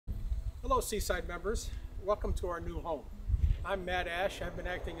Hello Seaside members, welcome to our new home. I'm Matt Ash, I've been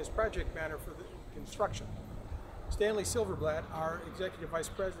acting as project manager for the construction. Stanley Silverblatt, our Executive Vice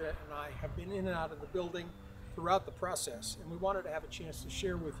President, and I have been in and out of the building throughout the process, and we wanted to have a chance to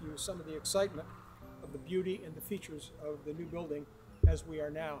share with you some of the excitement of the beauty and the features of the new building as we are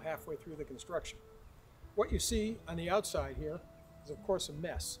now halfway through the construction. What you see on the outside here is of course a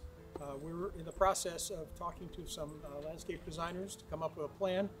mess. We're in the process of talking to some landscape designers to come up with a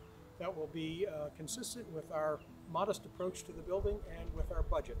plan that will be consistent with our modest approach to the building and with our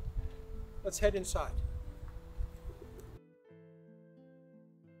budget. Let's head inside.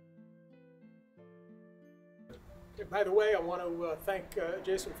 By the way, I want to thank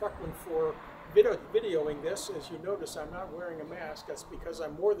Jason Fuckman for videoing this. As you notice, I'm not wearing a mask. That's because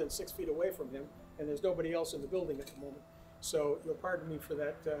I'm more than 6 feet away from him, and there's nobody else in the building at the moment. So you'll pardon me for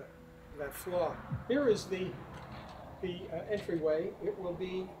that flaw. Here is the entryway. It will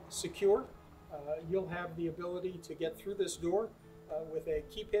be secure. You'll have the ability to get through this door with a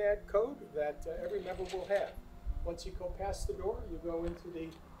keypad code that every member will have. Once you go past the door, you go into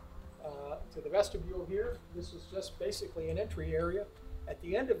the vestibule here. This is just basically an entry area. At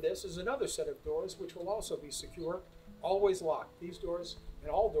the end of this is another set of doors which will also be secure, always locked. These doors, and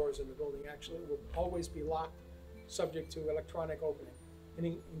all doors in the building actually, will always be locked, subject to electronic opening. And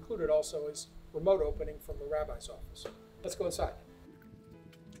included also is remote opening from the rabbi's office. Let's go inside.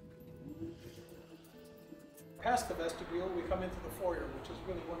 Past the vestibule, we come into the foyer, which is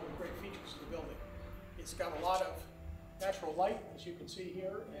really one of the great features of the building. It's got a lot of natural light, as you can see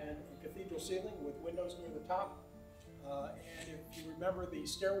here, and a cathedral ceiling with windows near the top. And if you remember the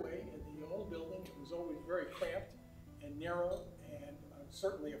stairway in the old building, it was always very cramped and narrow and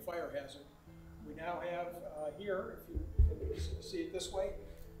certainly a fire hazard. We now have here, if you can see it this way,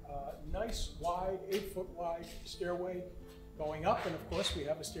 nice wide, 8-foot wide stairway going up, and of course we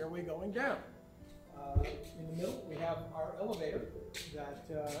have a stairway going down. In the middle we have our elevator that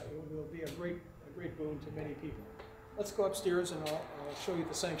it will be a great boon to many people. Let's go upstairs and I'll show you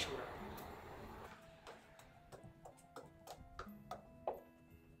the sanctuary.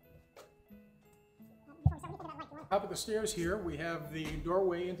 Top of the stairs here, we have the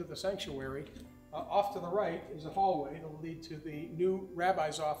doorway into the sanctuary. Off to the right is a hallway that will lead to the new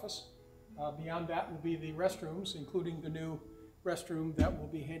rabbi's office. Beyond that will be the restrooms, including the new restroom that will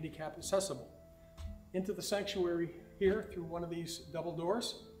be handicap accessible. Into the sanctuary here through one of these double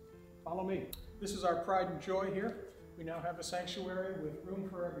doors. Follow me. This is our pride and joy here. We now have a sanctuary with room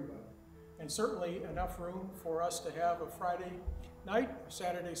for everybody. And certainly enough room for us to have a Friday night or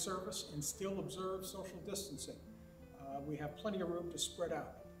Saturday service and still observe social distancing. We have plenty of room to spread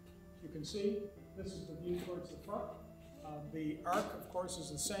out. You can see this is the view towards the front. The ark, of course, is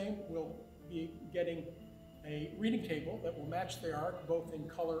the same. We'll be getting a reading table that will match the ark both in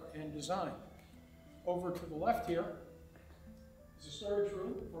color and design. Over to the left here is a storage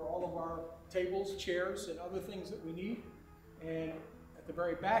room for all of our tables, chairs, and other things that we need. And at the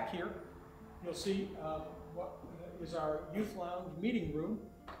very back here, you'll see what is our youth lounge meeting room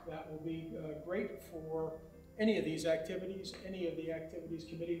that will be great for any of these activities,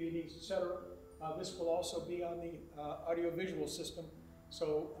 committee meetings, etc. This will also be on the audiovisual system,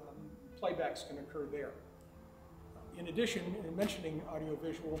 so playbacks can occur there. In addition, in mentioning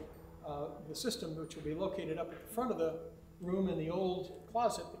audiovisual, the system which will be located up at the front of the room in the old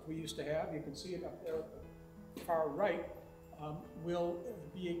closet that we used to have, you can see it up there at the far right, will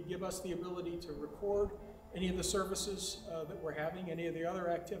give us the ability to record any of the services that we're having, any of the other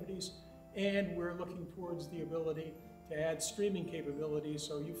activities, and we're looking towards the ability to add streaming capabilities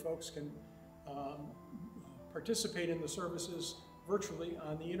so you folks can participate in the services virtually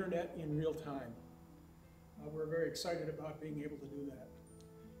on the internet in real time. We're very excited about being able to do that.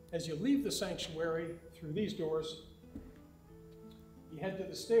 As you leave the sanctuary through these doors, you head to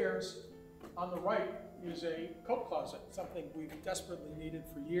the stairs. On the right is a coat closet, something we've desperately needed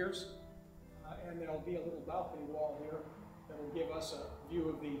for years. And there'll be a little balcony wall here that'll give us a view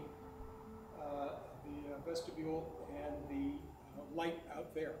of the vestibule and the light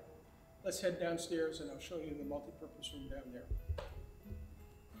out there. Let's head downstairs and I'll show you the multi-purpose room down there.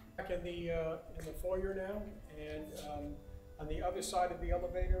 Back in the foyer now, and on the other side of the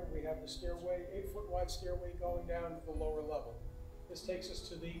elevator we have the stairway, 8-foot wide stairway going down to the lower level. This takes us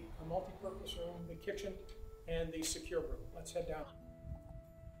to the multi-purpose room, the kitchen, and the secure room. Let's head down.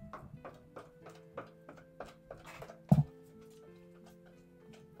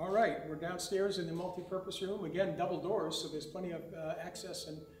 All right, we're downstairs in the multi-purpose room. Again, double doors, so there's plenty of access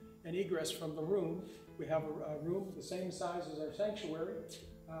and egress from the room. We have a room the same size as our sanctuary.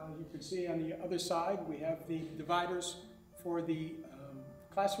 You can see on the other side we have the dividers for the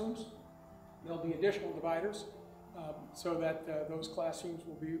classrooms, There'll be additional dividers so that those classrooms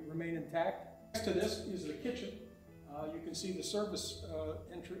will remain intact. Next to this is the kitchen. You can see the service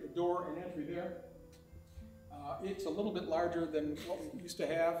door and entry there. It's a little bit larger than what we used to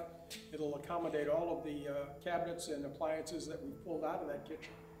have. It'll accommodate all of the cabinets and appliances that we pulled out of that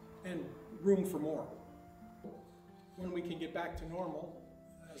kitchen, and room for more. When we can get back to normal,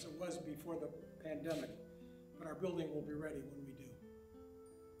 as it was before the pandemic, but our building will be ready when we do.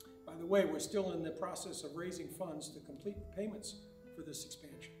 By the way, we're still in the process of raising funds to complete the payments for this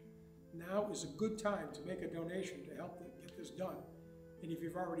expansion. Now is a good time to make a donation to help get this done. And if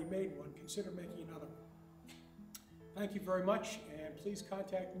you've already made one, consider making another one. Thank you very much, and please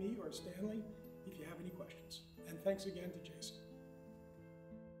contact me or Stanley if you have any questions. And thanks again to Jason.